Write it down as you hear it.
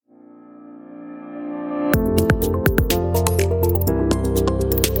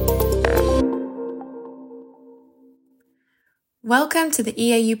Welcome to the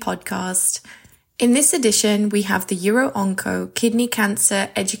EAU podcast. In this edition, we have the UROONCO Kidney Cancer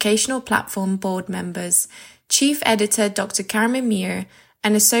Educational Platform board members, Chief Editor Dr. Carmen Mir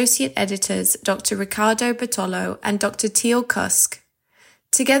and Associate Editors Dr. Riccardo Bertolo and Dr. Teele Kuusk.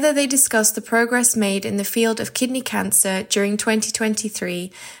 Together they discuss the progress made in the field of kidney cancer during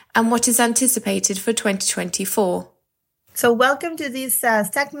 2023 and what is anticipated for 2024. So welcome to this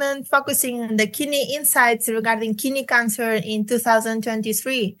segment focusing on the kidney insights regarding kidney cancer in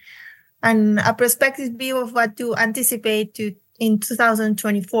 2023 and a prospective view of what to anticipate in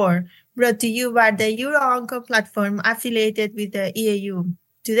 2024, brought to you by the UROONCO platform affiliated with the EAU.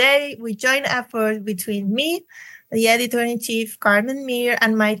 Today, we join efforts between me, the Editor-in-Chief, Carmen Mir,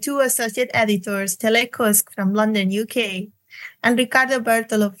 and my two associate editors, Teele Kuusk from London, UK, and Riccardo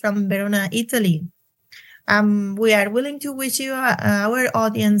Bertolo from Verona, Italy. We are willing to wish you, our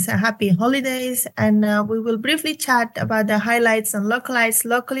audience, a happy holidays, and we will briefly chat about the highlights on localized,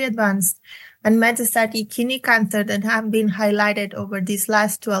 locally advanced, and metastatic kidney cancer that have been highlighted over these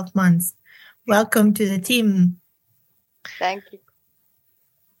last 12 months. Welcome to the team. Thank you.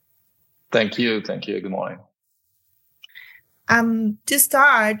 Thank you. Good morning. To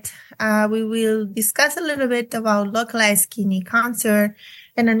start, we will discuss a little bit about localized kidney cancer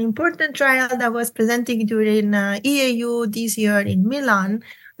and an important trial that was presented during EAU this year in Milan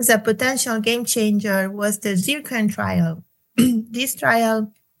as a potential game changer was the ZIRCON trial. This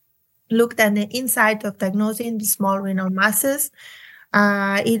trial looked at the insight of diagnosing the small renal masses.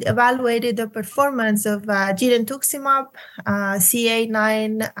 It evaluated the performance of girentuximab,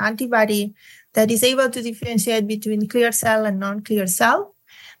 CA9 antibody that is able to differentiate between clear cell and non-clear cell.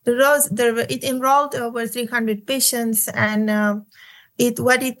 It enrolled over 300 patients, and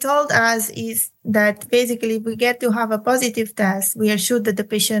what it told us is that basically if we get to have a positive test, we are sure that the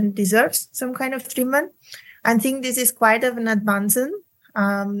patient deserves some kind of treatment. I think this is quite of an advancement.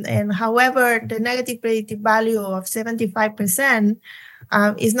 And however, the negative predictive value of 75%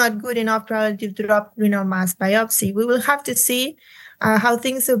 is not good enough probably to drop renal mass biopsy. We will have to see how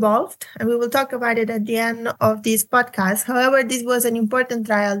things evolved, and we will talk about it at the end of this podcast. However, this was an important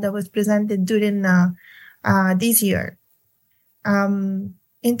trial that was presented during this year.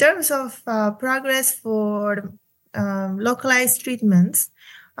 In terms of progress for localized treatments,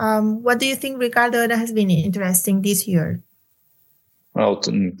 what do you think, Riccardo, that has been interesting this year? Well,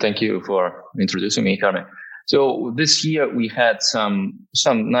 thank you for introducing me, Carmen. So this year we had some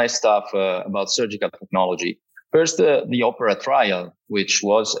nice stuff about surgical technology. First, the OPERA trial, which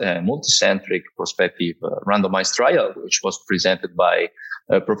was a multicentric prospective randomized trial, which was presented by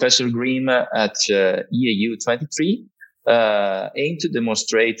Professor Grimm at EAU 23, aimed to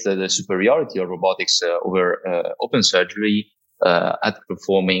demonstrate the superiority of robotics over open surgery at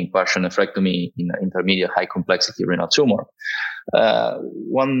performing partial nephrectomy in intermediate high complexity renal tumor.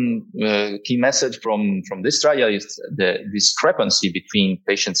 One key message from this trial is the discrepancy between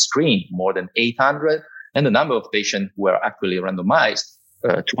patients screened, more than 800, and the number of patients who were actually randomized,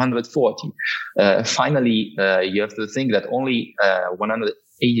 240. Finally, you have to think that only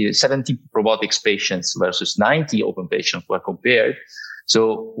 170 robotics patients versus 90 open patients were compared.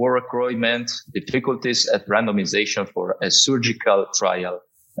 So poor recruitment, difficulties at randomization for a surgical trial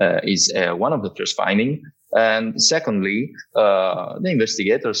is one of the first findings. And secondly, the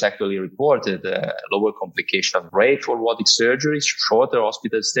investigators actually reported a lower complication rate for robotic surgeries, shorter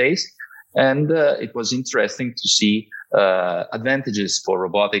hospital stays. And it was interesting to see advantages for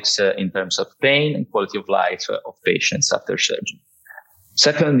robotics in terms of pain and quality of life of patients after surgery.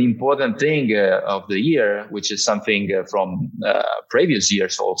 Second important thing of the year, which is something from previous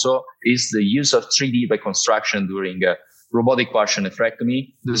years also, is the use of 3D reconstruction during robotic partial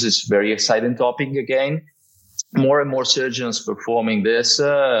nephrectomy. This is very exciting topic again. More and more surgeons performing this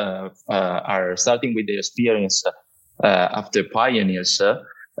are starting with the experience after pioneers.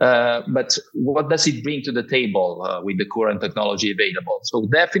 But what does it bring to the table with the current technology available? So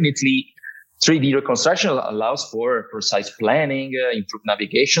definitely 3D reconstruction allows for precise planning, improved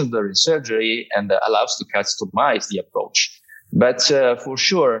navigation during surgery, and allows to customize the approach. But for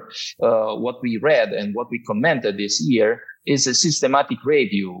sure, what we read and what we commented this year is a systematic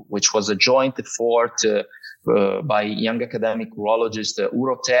review, which was a joint effort by young academic urologists,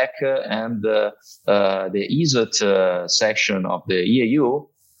 Urotech, and the ESOT section of the EAU.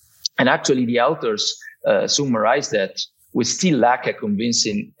 And actually, the authors summarized that we still lack a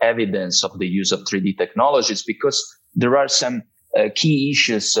convincing evidence of the use of 3D technologies because there are some key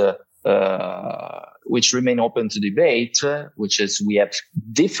issues which remain open to debate, which is we have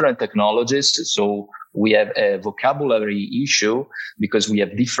different technologies. So we have a vocabulary issue because we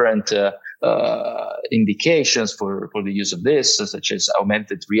have different indications for the use of this, such as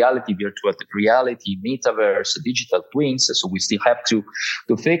augmented reality, virtual reality, metaverse, digital twins. So we still have to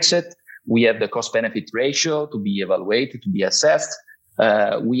fix it. We have the cost-benefit ratio to be evaluated, to be assessed.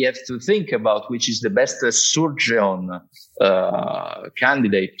 We have to think about which is the best surgeon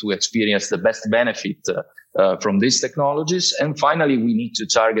candidate to experience the best benefit from these technologies. And finally, we need to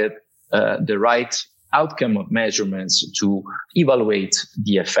target the right outcome of measurements to evaluate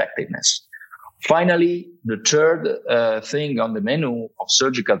the effectiveness. Finally, the third thing on the menu of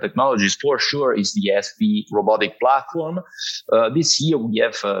surgical technologies for sure is the SP robotic platform. This year we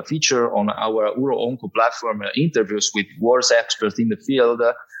have featured on our UROONCO platform interviews with world experts in the field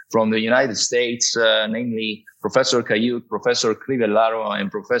from the United States, namely Professor Kayut, Professor Crivellaro, and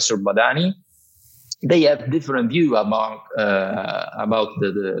Professor Badani. They have different view about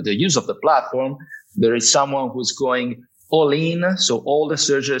the use of the platform. There is someone who's going all in, so all the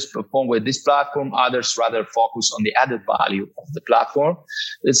surgeries performed with this platform. Others rather focus on the added value of the platform.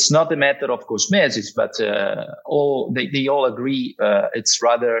 It's not a matter of cosmetics, but they all agree it's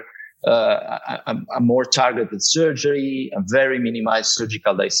rather a more targeted surgery, a very minimized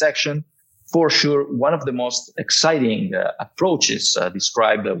surgical dissection. For sure, one of the most exciting approaches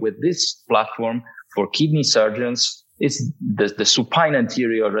described with this platform for kidney surgeons is the supine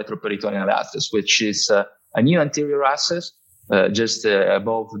anterior retroperitoneal access, which is a new anterior access just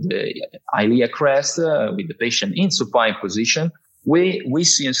above the ilia crest with the patient in supine position. We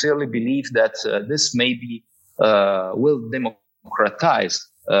sincerely believe that this maybe will democratize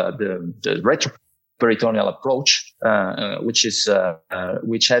the retroperitoneal approach,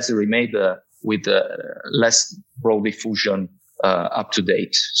 which has remained with less broad diffusion up to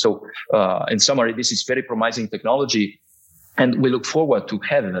date. So, in summary, this is very promising technology. And we look forward to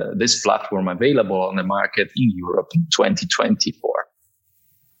have this platform available on the market in Europe in 2024.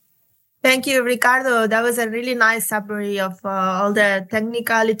 Thank you, Riccardo. That was a really nice summary of all the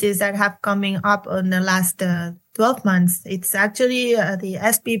technicalities that have coming up in the last 12 months. It's actually the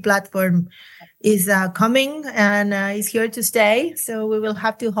SP platform is coming and is here to stay. So we will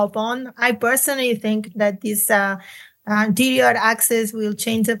have to hop on. I personally think that this anterior access will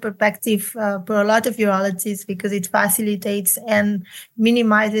change the perspective for a lot of urologists because it facilitates and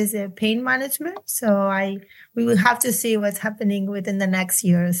minimizes pain management. So we will have to see what's happening within the next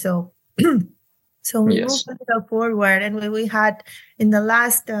year or so. So we move a little forward, and what we had in the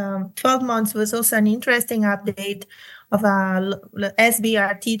last 12 months was also an interesting update of a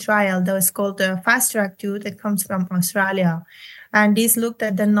SBRT trial that was called the FASTRACK II that comes from Australia. And this looked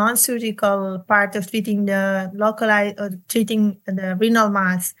at the non-surgical part of treating the localized or treating the renal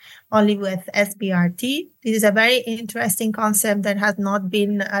mass only with SBRT. This is a very interesting concept that has not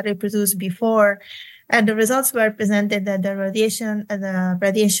been reproduced before. And the results were presented at the radiation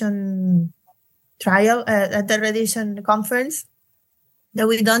trial, at the radiation conference that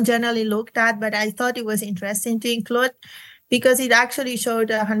we don't generally look at, but I thought it was interesting to include because it actually showed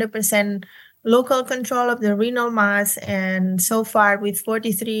 100% local control of the renal mass, and so far with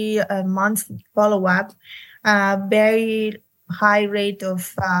 43 months follow-up, very high rate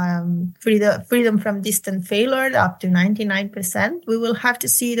of freedom from distant failure, up to 99%. We will have to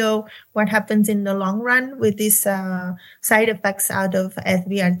see, though, what happens in the long run with these side effects out of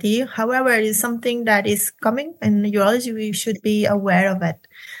SBRT. However, it is something that is coming, and in urology, we should be aware of it.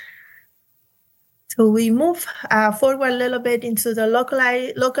 So we move forward a little bit into the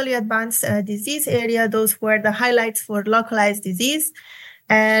locally advanced disease area. Those were the highlights for localized disease.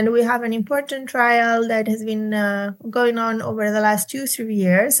 And we have an important trial that has been going on over the last 2-3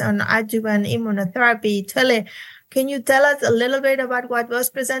 years on adjuvant immunotherapy. Teele, can you tell us a little bit about what was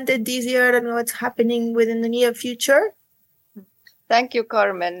presented this year and what's happening within the near future? Thank you,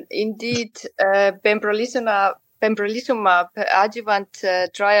 Carmen. Indeed, pembrolizumab adjuvant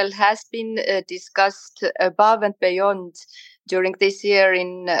trial has been discussed above and beyond during this year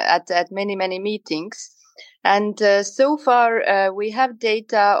at many meetings. And so far, we have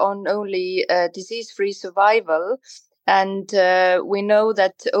data on only disease-free survival. And we know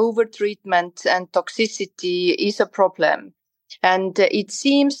that overtreatment and toxicity is a problem. And it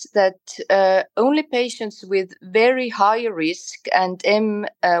seems that only patients with very high risk and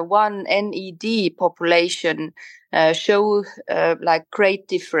M1-NED population show great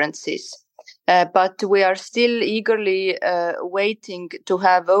differences. But we are still eagerly waiting to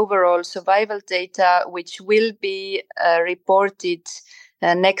have overall survival data, which will be reported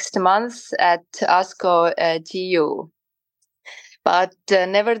next month at ASCO GU. But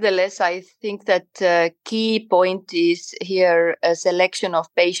nevertheless, I think that key point is here a selection of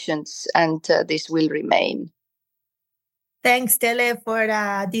patients, and this will remain. Thanks, Teele, for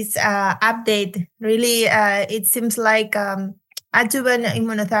this update. Really, it seems like adjuvant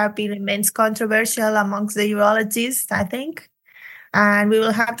immunotherapy remains controversial amongst the urologists, I think. And we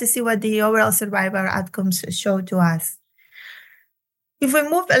will have to see what the overall survival outcomes show to us. If we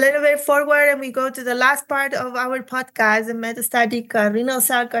move a little bit forward and we go to the last part of our podcast, the metastatic renal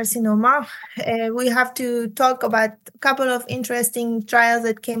cell carcinoma, we have to talk about a couple of interesting trials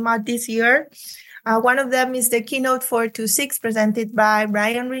that came out this year. One of them is the Keynote 426 presented by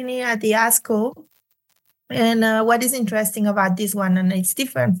Brian Rini at the ASCO. And what is interesting about this one, and it's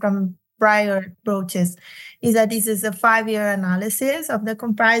different from prior approaches, is that this is a 5-year analysis of the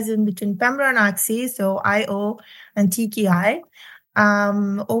comparison between pembro and oxy, so IO and TKI,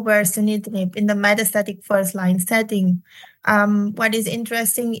 over sunitinib in the metastatic first-line setting. What is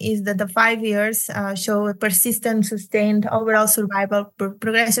interesting is that the 5 years show a persistent, sustained overall survival,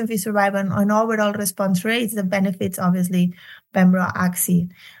 progression-free survival, and overall response rates that benefits, obviously, pembro-oxy.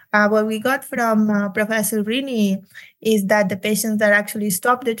 What we got from Professor Rini is that the patients that actually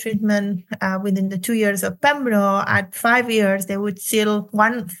stopped the treatment within the 2 years of pembro, at 5 years, they would still,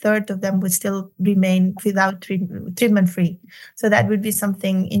 1/3 of them would still remain without treatment-free. So that would be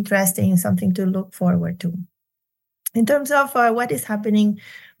something interesting, something to look forward to. In terms of what is happening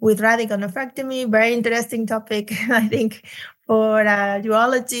with radical nephrectomy, very interesting topic, I think, for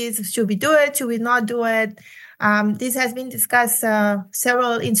urologists. Should we do it? Should we not do it? This has been discussed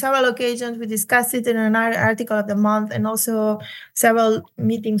several occasions. We discussed it in an article of the month and also several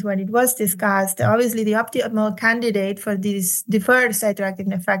meetings when it was discussed. Obviously, the optimal candidate for this deferred cytoreactive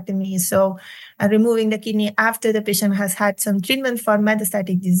nephrectomy is removing the kidney after the patient has had some treatment for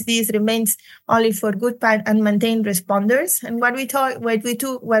metastatic disease remains only for good and maintained responders. And what we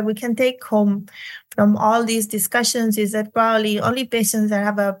can take home from all these discussions is that probably only patients that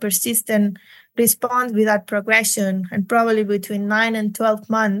have a persistent response without progression and probably between 9 and 12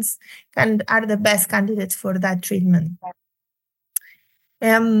 months are the best candidates for that treatment.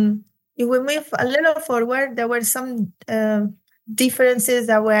 If we move a little forward, there were some differences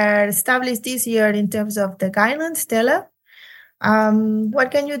that were established this year in terms of the guidelines. Teele, what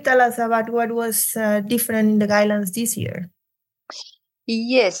can you tell us about what was different in the guidelines this year?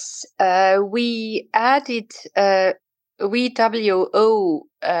 Yes, we added VWO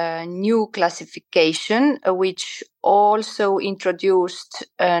new classification, which also introduced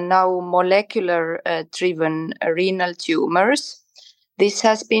now molecular-driven renal tumors. This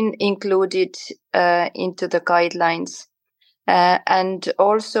has been included into the guidelines. And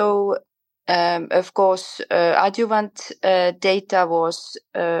also, of course, adjuvant data was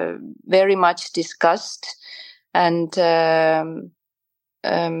very much discussed, and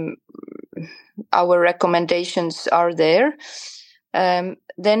our recommendations are there.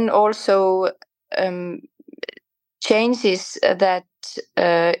 Then also changes that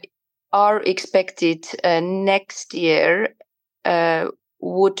are expected next year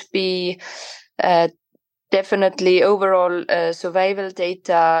would be definitely overall survival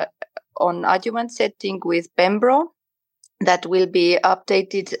data on adjuvant setting with pembro that will be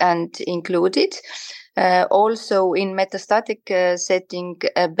updated and included. Also in metastatic setting,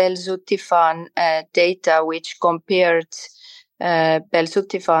 belzutifan data, which compared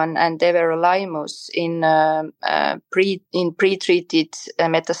belzutifan and everolimus in pre-treated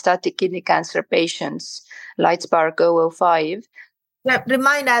metastatic kidney cancer patients, LIGHTSPARK 005.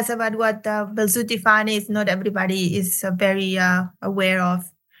 Remind us about what belzutifan is. Not everybody is very aware of.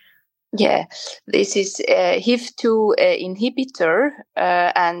 Yeah, this is a HIF2 inhibitor,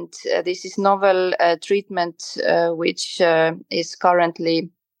 and this is novel treatment which is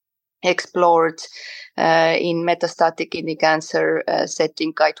currently explored in metastatic kidney cancer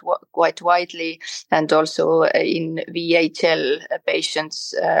setting quite widely, and also in VHL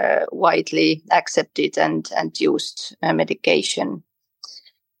patients widely accepted and used medication.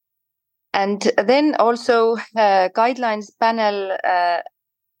 And then also guidelines panel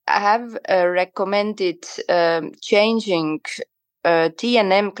have recommended changing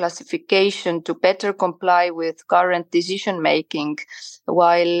TNM classification to better comply with current decision making,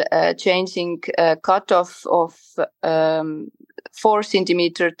 while changing cutoff of 4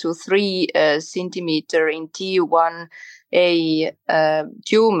 centimeter to 3 centimeter in T1A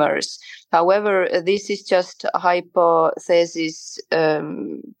tumors. However, this is just a hypothesis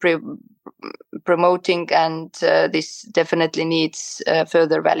promoting, and this definitely needs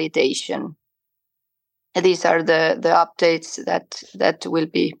further validation. These are the updates that will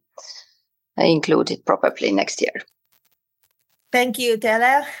be included probably next year. Thank you,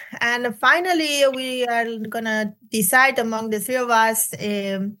 Teele. And finally, we are going to And finally, we are going to decide among the three of us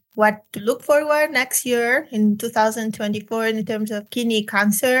what to look forward next year in 2024 in terms of kidney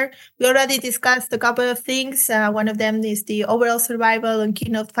cancer. We already discussed a couple of things. One of them is the overall survival on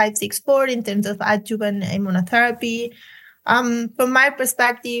Keynote 564 in terms of adjuvant immunotherapy. From my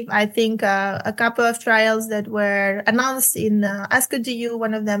perspective, I think a couple of trials that were announced in ASCO GU,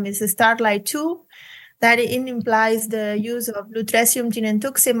 one of them is the Starlight 2, that it implies the use of lutetium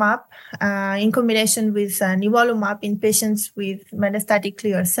ginentuximab in combination with nivolumab in patients with metastatic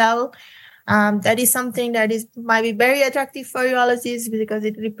clear cell. That is something that might be very attractive for urologists because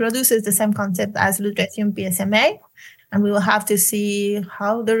it reproduces the same concept as lutetium PSMA. And we will have to see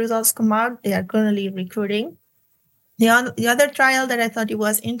how the results come out. They are currently recruiting. The other trial that I thought it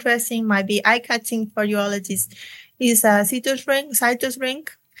was interesting, might be eye-catching for urologists, is CytosRing.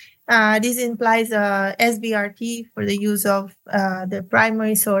 This implies SBRT for the use of the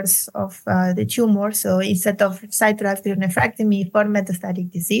primary source of the tumor. So instead of cytoreactive nephrectomy for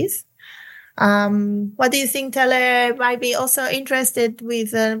metastatic disease. What do you think, Teele, might be also interested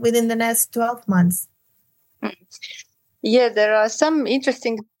within the next 12 months? Yeah, there are some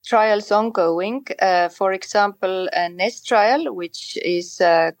interesting trials ongoing. For example, a NEST trial, which is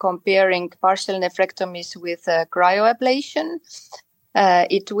comparing partial nephrectomies with cryoablation.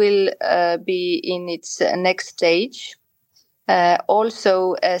 It will be in its next stage.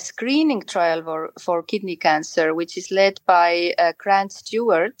 Also, a screening trial for kidney cancer, which is led by Grant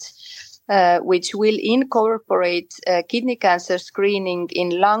Stewart, which will incorporate kidney cancer screening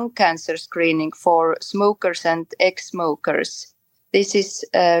in lung cancer screening for smokers and ex-smokers. This is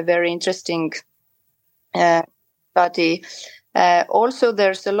a very interesting study. Also,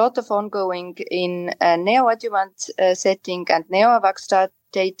 there's a lot of ongoing in a neoadjuvant setting, and NeoAVAX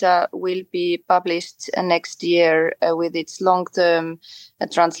data will be published next year with its long-term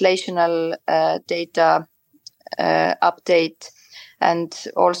translational data update. And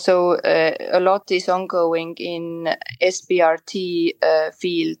also a lot is ongoing in SBRT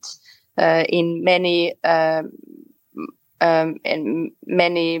field in many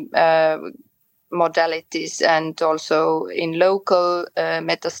modalities, and also in local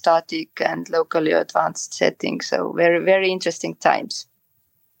metastatic and locally advanced settings. So very, very interesting times.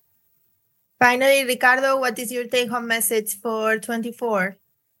 Finally, Riccardo, what is your take-home message for 24?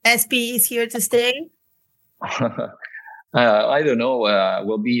 SP is here to stay? I don't know.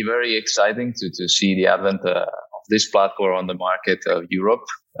 Will be very exciting to see the advent of this platform on the market of Europe.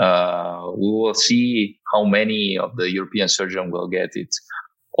 We will see how many of the European surgeons will get it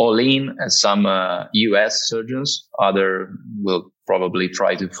all in, and some US surgeons. Other will probably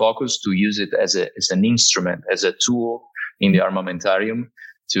try to focus to use it as an instrument, as a tool in the armamentarium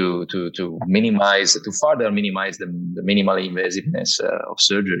to further minimize the minimal invasiveness of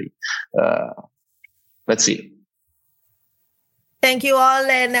surgery. Let's see. Thank you all,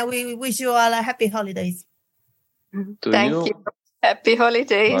 and we wish you all a happy holidays. Thank you. Happy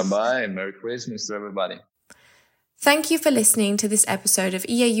holidays. Bye-bye. Merry Christmas to everybody. Thank you for listening to this episode of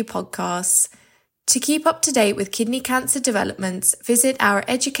EAU Podcasts. To keep up to date with kidney cancer developments, visit our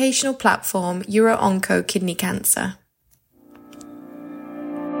educational platform, UROONCO Kidney Cancer.